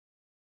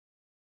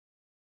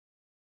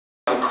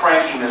Some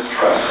crankiness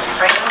trust.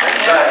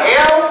 The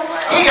hell?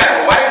 He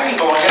got white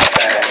people on his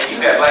side, and you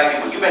got black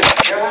people. You been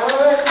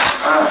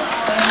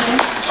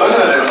listen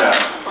to this now.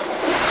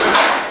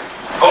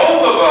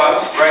 Both of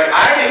us, right?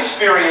 I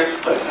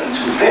experienced, listen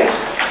to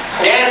this,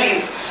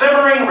 Dandy's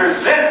simmering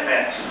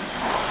resentment.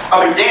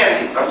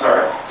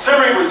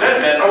 Simmering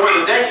resentment over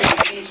the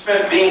decades he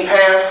spent being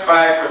passed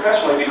by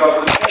professionally because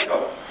of his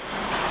scapegoat.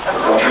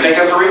 Don't you think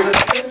that's a reason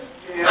to be?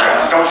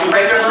 Don't you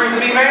think that's a reason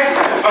to be mad?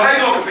 But how you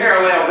gonna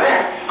parallel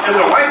that? There's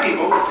some white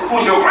people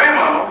who's your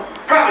grandmama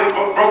probably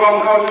broke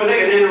off and called you a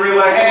nigga and didn't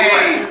realize you was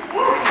white.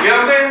 You know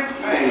what I'm saying?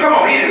 Hey. Come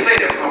on, he didn't say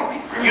that. Come on.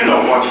 You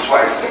know once or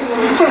twice.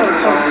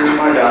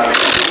 My God.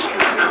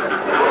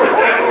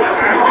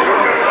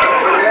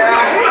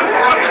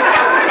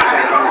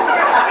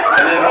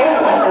 And then,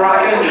 oh,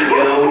 Brian,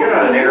 you're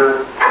not a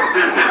nigger.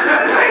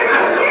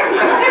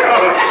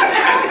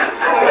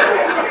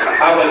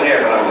 I wasn't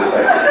there, but I'm just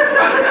saying.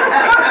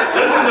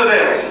 Listen to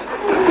this.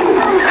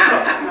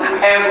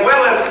 As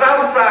well as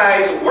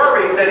Southside's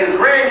worries that his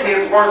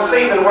grandkids weren't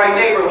safe in white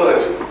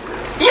neighborhoods.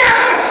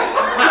 Yes!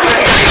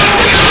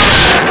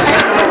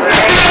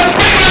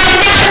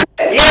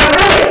 Yeah,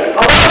 really. A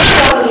lot of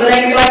people have been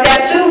angry like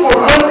that too for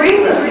a good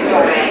reason.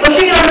 But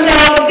you can understand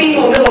how these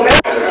people do it.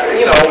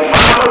 You know,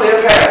 mama,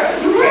 they're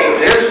past. You came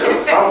this from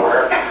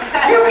somewhere.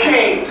 You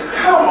came.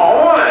 Come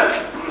on.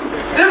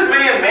 This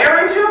man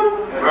married you?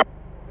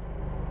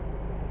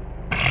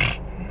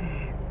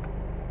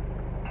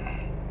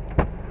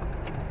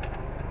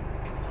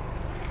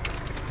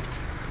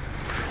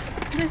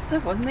 This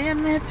stuff was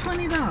damn near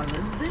 $20.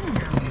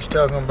 Damn. He's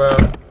talking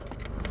about.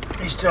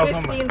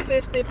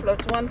 $15.50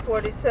 plus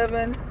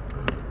 $147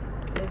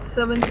 is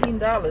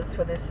 $17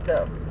 for this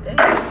stuff. Damn.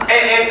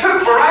 And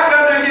took Barack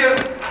under his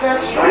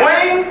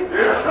wing.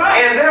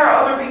 And there are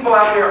other people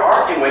out there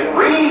arguing.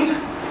 Read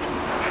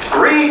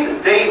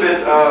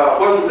David.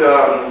 What's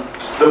the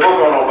book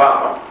on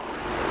Obama?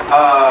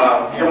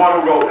 The one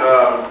who wrote.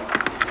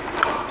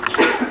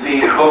 The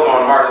book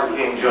on Martin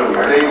Luther King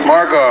Jr.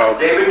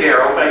 David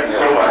Garrow, thank you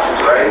so much,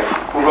 right?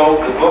 Who wrote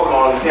the book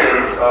on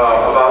him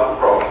about the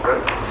cross,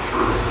 right?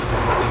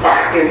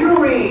 If you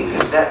read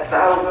that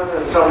 1,000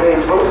 and some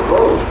page book,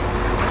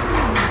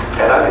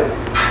 and I did.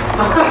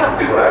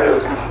 That's what I do.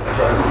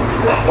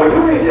 When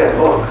you read that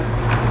book,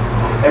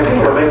 and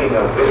people are making a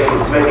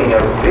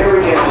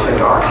very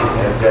interesting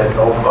argument that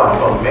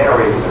Obama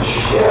married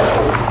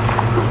Michelle,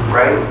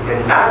 right?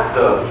 And not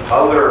the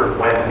other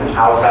women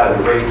outside of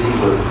the race he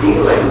was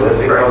dealing with,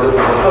 because it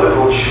was a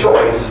political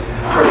choice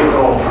for his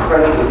own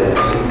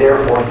presidency.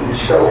 Therefore, he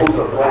chose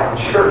a black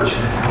church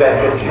that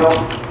could help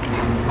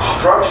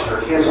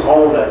structure his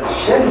own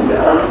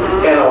agenda,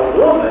 and a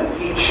woman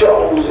he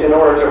chose in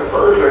order to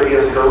further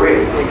his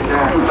career.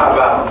 How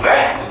about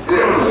that?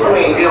 We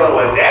ain't dealing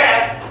with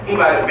that. He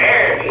might have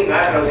married me,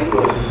 not because he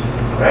was,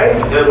 right?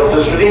 It was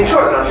a strategic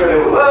choice. I'm sure they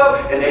were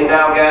love, and they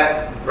now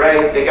got,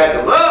 right, they got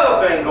the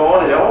love thing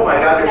going, and oh my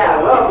God, they're so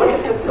in love. Look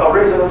at the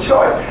original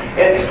choice.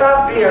 And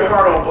stop being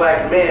hard on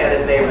black men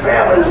and their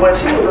families when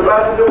she was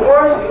about to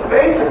divorce you,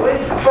 basically,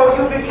 before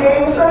you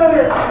became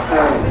senator.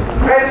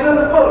 Right, it's in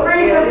the book.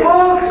 Read the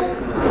books.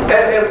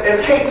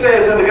 As Kate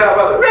says in The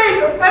Godfather,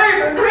 read the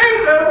papers, read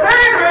the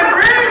papers,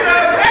 read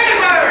the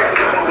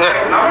papers.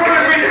 I'm going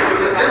to read this.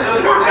 This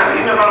is more time.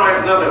 Even if I don't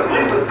write another,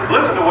 listen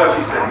to what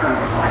she said.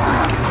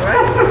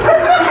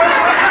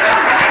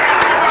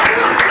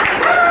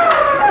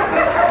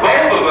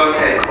 Both of us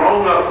had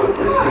grown up with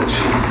listening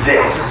to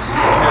this.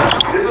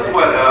 This is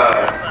what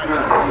the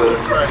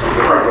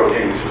front row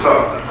James was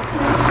talking about.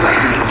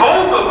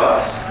 Both of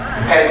us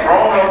had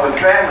grown up with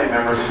family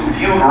members who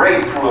viewed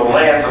race through a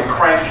lens of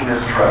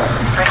crankiness trust.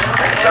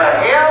 The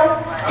hell?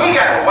 He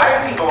got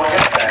white people on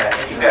his side,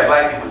 and you got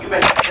black people. You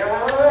been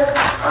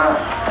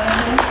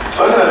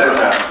listen to this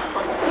now.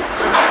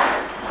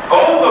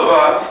 Both of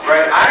us,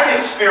 right? I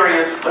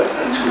experienced,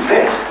 listen to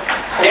this,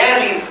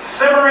 Dandy's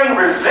simmering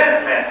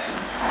resentment.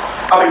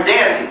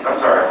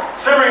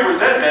 Simmering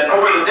resentment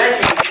over the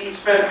decades he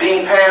spent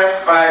being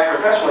passed by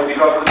professionally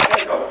because of his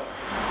scapegoat.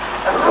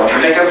 Don't you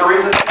think that's a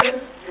reason to be?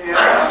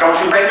 Don't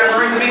you think that's a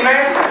reason to be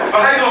mad?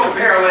 But how you gonna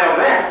parallel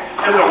that?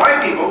 There's some white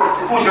people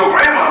who's your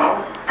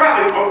grandmama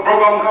probably broke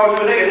off and called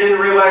you a nigga and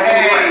didn't realize you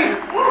was white.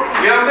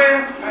 You know what I'm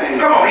saying? Hey.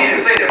 Come on, he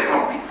didn't say that.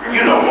 Come on.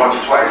 You know once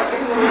or twice.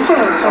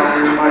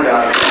 My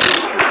God.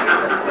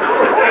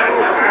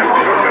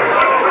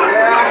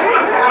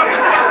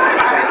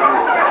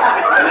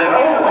 And then,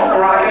 oh,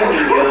 Brian,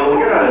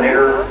 you're not a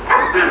nigger.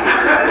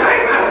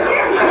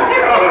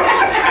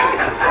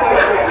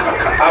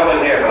 I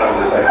wasn't there, but I'm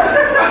just saying.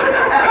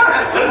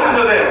 Listen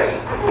to this.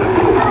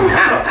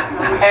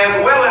 As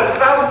well as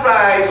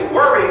Southside's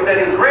worries that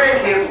his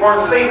grandkids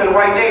weren't safe in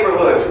white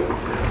neighborhoods.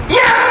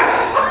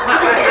 Yes!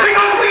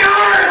 Because we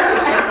aren't!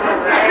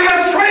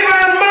 Because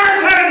Trayvon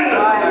Martin,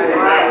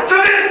 to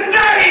this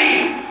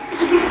day!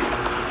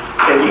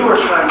 And you are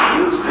trying to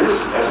use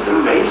this as the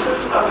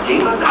basis of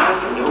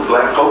demonizing new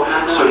black folk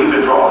so you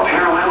can draw a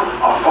parallel,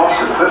 a false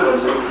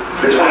equivalency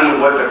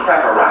between what the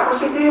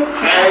crapperocracy did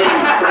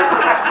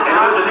and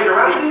what the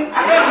niggerati did?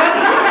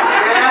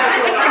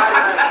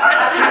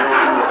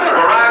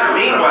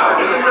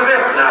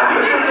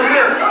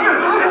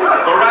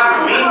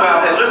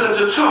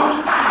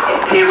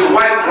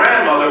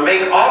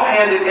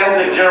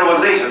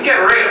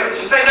 really?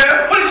 She say,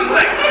 nigga? What did she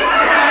say?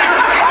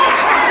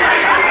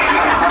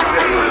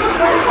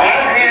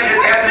 Offhanded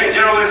ethnic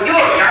generalist, you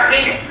look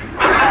yucky.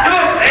 You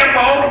a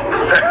sample.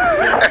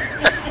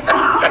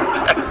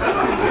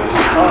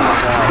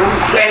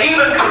 And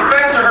even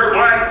confessed to her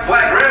black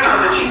grandson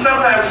that she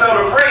sometimes felt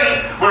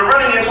afraid when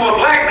running into a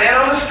black man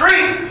on the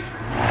street.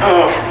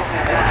 Oh.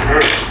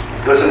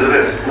 Listen to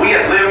this. We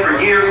have lived for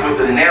years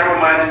with the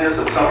narrow-mindedness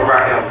of some of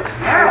our elders.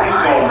 How are you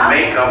going to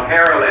make a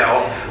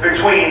parallel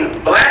between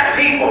black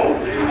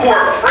people who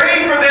are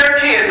afraid for their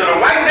kids in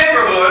a white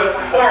neighborhood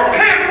or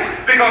pissed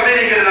because they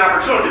didn't get an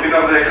opportunity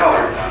because of their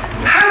color?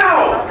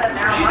 How?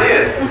 She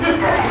did.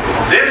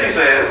 Then she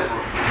says,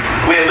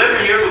 we have lived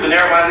for years with the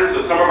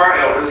narrow-mindedness of some of our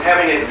elders,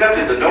 having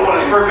accepted that no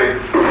one is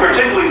perfect,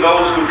 particularly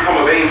those who've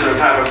come of age in a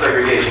time of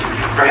segregation.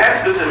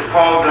 Perhaps this has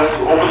caused us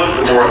to overlook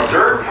the more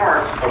observed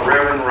parts of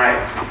Reverend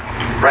Wright's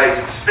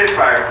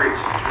Spitfire preach.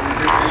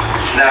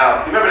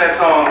 Now, you remember that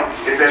song,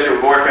 If That's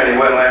Your Boyfriend, He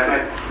Wasn't Last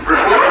Night?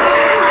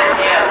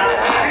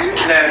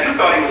 Now, if you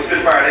thought he was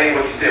Spitfire, that ain't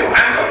what you said. Well,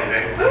 I saw you,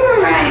 nigga.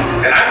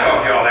 And I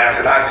talked to y'all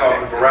after. I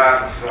talked to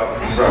Barack,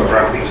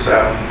 Barack being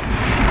South.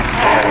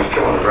 And he's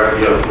killing the right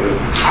the other way.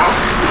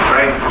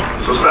 Right?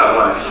 So stop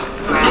lying.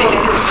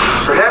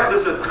 Perhaps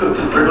this is,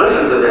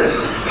 listen to this.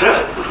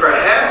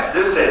 Perhaps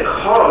this had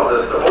caused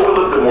us to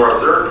overlook the more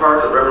observed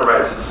parts of Reverend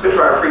Wright's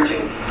Spitfire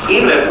preaching,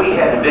 even if we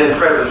hadn't been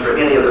present for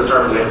any of the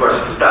sermons in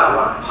question. Stop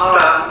lying. Stop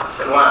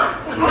lying.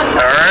 All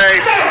right.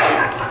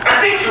 I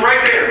see you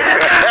right there.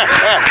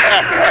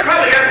 I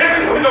probably got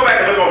pictures. Let me go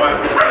back and look on my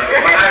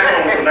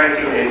iPhone from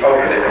 1980.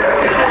 Okay.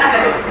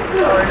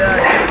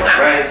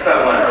 Right? Stop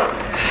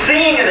lying.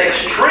 Seeing an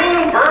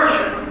extreme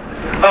version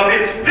of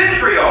his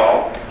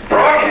vitriol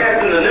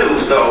broadcast in the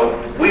news, though,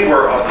 we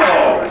were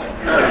appalled.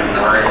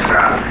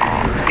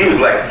 He was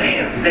like,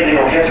 damn, you think they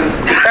gonna catch us?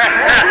 I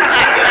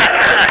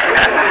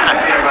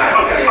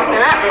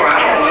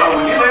don't know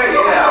when you there.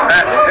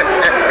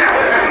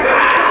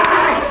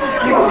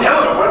 He was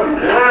telling him what he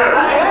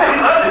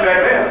loved it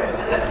back then.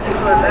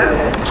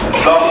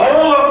 The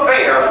whole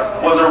affair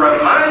was a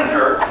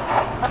reminder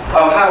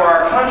of how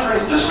our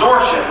country's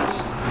distortions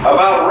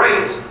about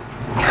race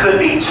could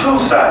be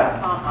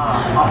two-sided.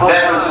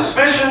 That the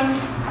suspicion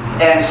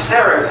and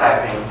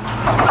stereotyping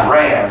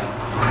ran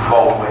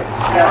both ways.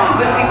 Yeah,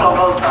 good people on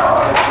both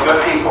sides.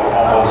 Good people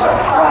on both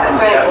sides.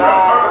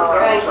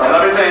 Right. And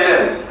let me tell you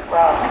this.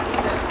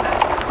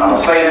 I'm going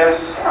to say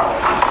this. I'm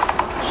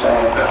going to say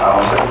it.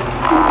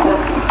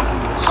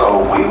 So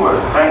we were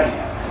thinking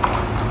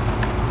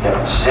that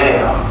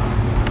Michelle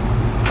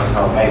was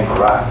going to make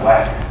Barack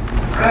blacker.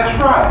 That's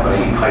right. But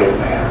he clearly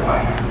made her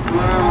blacker.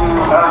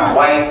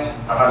 White.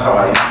 I'm not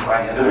talking about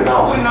white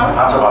individuals. I'm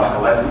talking about the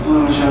collective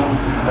illusion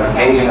of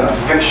engaging in a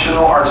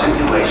fictional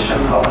articulation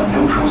of a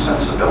neutral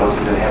sensibility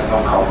that has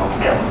no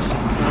culpability.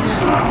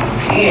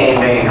 He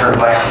ain't made her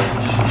black.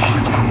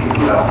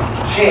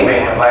 She ain't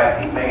made him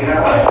black. He made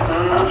her black.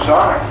 I'm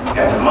sorry. You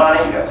got the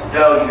money, you got the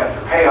dough, you got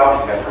the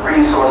payoff, you got the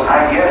resource.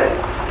 I get it.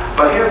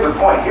 But here's the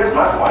point. Here's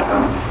my point,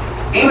 though.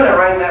 Even in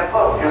writing that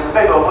book, it's a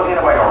big old book.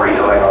 Anybody gonna read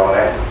it like all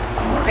that?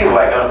 People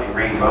like us be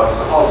reading books,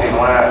 but most people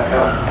want to,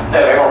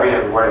 they're gonna read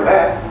every word of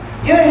that.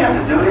 You ain't have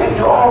to do that.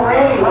 You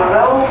already was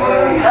over.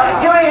 You ain't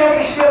have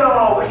to shit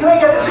on. You ain't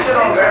got to shit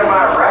on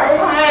Jeremiah, right?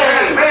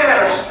 Man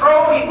had a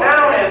stroke. He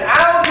down and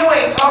out. You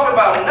ain't talking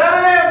about none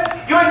of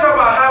that. You ain't talking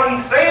about how he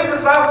saved the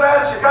South Side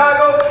of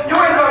Chicago. You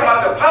ain't talking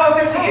about the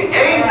politics he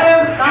engaged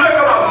in. You ain't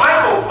talking about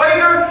Michael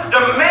Flager.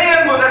 The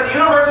man was at the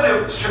University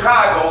of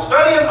Chicago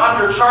studying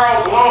under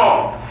Charles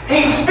Long.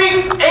 He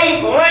speaks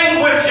 8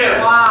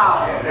 languages.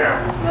 Wow. Yeah.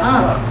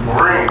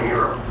 Marine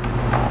hero.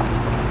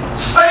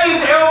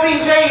 Saved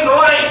LBJ's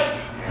life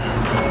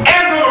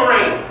as a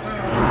Marine.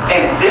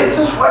 And this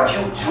is what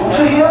you do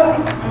to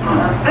him?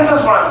 This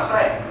is what I'm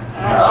saying.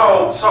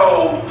 So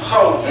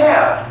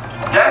yeah,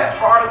 that's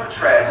part of the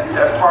tragedy,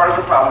 that's part of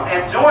the problem.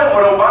 And doing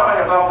what Obama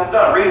has often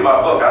done, reading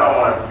my book, I don't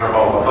want to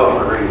promote my book,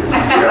 but read it.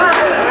 Because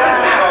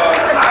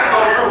I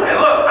go through, and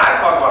look, I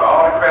talk about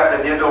all the crap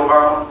that did to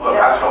Obama. Look,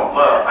 I show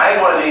love. I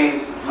ain't one of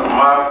these, some of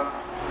my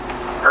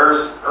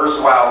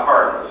erstwhile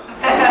partners.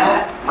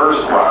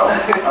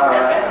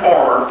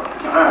 Former.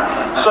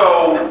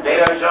 So they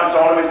done jumped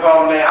on him and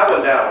called him name. I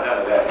wasn't down with none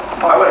of that.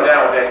 I wasn't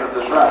down with that because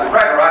the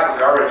cracker rockets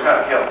are already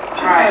trying to kill him.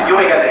 Right. You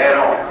ain't got to add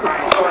on.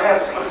 So I had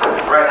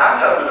specific, right? I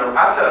set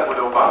up with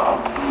Obama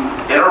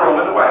in a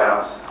room in the White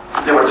House.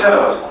 There were 10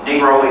 of us,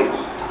 Negro leaders.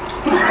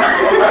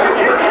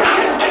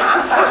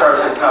 I started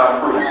saying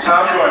Tom Cruise.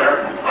 Tom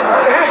Joyner.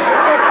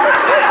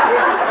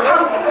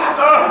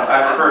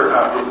 I prefer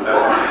Tom Cruise to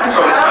that.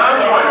 So Tom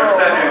Joyner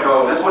sat there and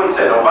go, this is what he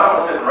said.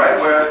 Obama's sitting right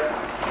where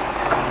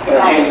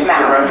James is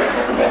sitting right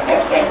there.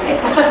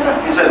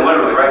 He said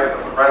literally right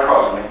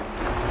across from me.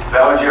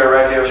 Bellinger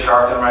right there,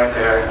 Sharpton right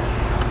there.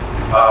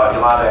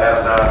 Yolanda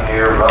Adams down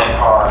here, Russ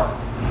Parr.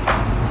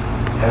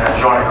 And then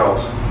Joyner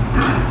goes,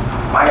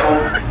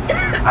 Michael,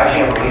 I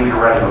can't believe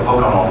you're writing a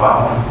book on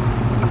Obama.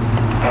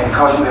 And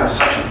because you have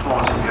such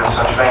influence and you have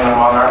such fame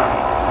among her,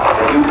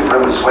 that you could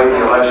really sway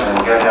the election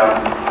and get him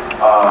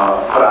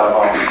put out of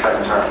office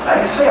second term.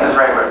 I ain't saying this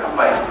right, but I'm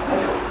like,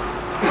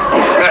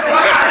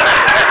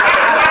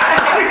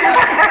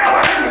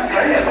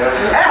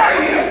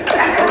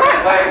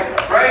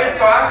 right?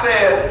 So I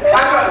said,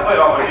 I tried to play it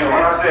off with you,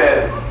 and I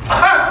said,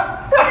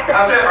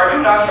 are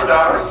you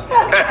Nostradamus?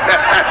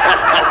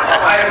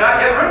 I have not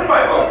yet written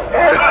my book.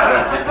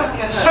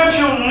 Since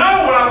you know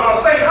what I'm going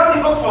to say, how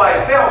many books will I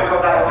sell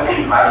because I have to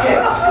feed my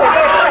kids?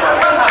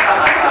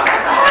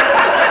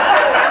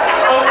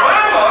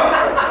 Obama,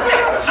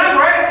 sitting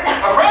right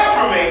across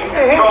from me,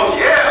 goes,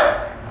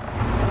 yeah,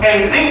 and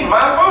he's eating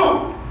my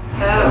food.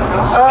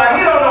 Now,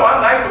 he don't know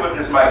I'm nicer with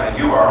this mic than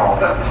you are,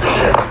 homie.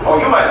 Oh,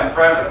 you might be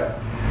president,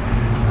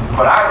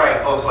 but I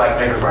write books like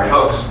niggas write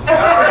hooks.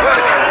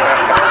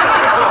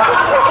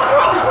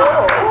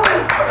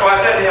 So I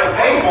said to him,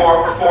 pay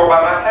more for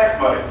by my tax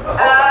money.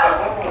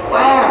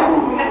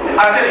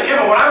 I said,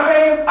 given what I'm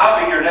paying, I'll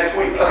be here next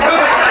week.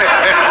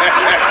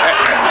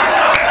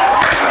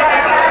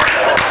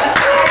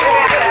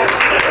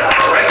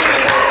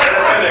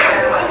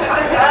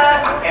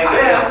 And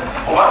then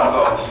Obama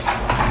goes,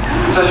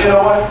 he says, you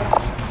know what?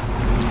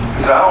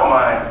 He said, I don't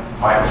mind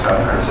Michael's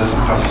kind of criticism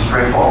because he's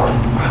straightforward.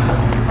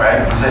 Right?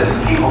 He says,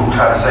 the people who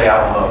try to say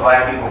I don't love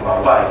black people,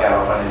 blah, blah, you got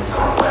to run into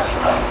some of the Western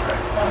right?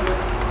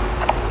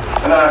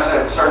 And then I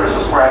said, sir, this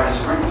is where I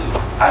disagree with you.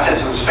 I said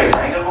to his face,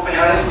 I ain't gonna go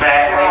behind his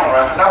back, I ain't gonna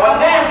run, because I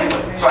wasn't nasty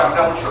with him, so I can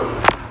tell the truth.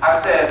 I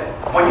said,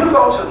 when you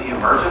go to the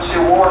emergency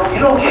ward,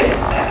 you don't get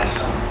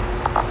medicine.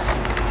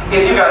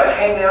 If you got a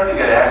hangnail, you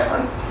get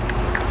aspirin.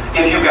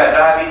 If you got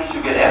diabetes,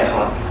 you get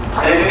insulin.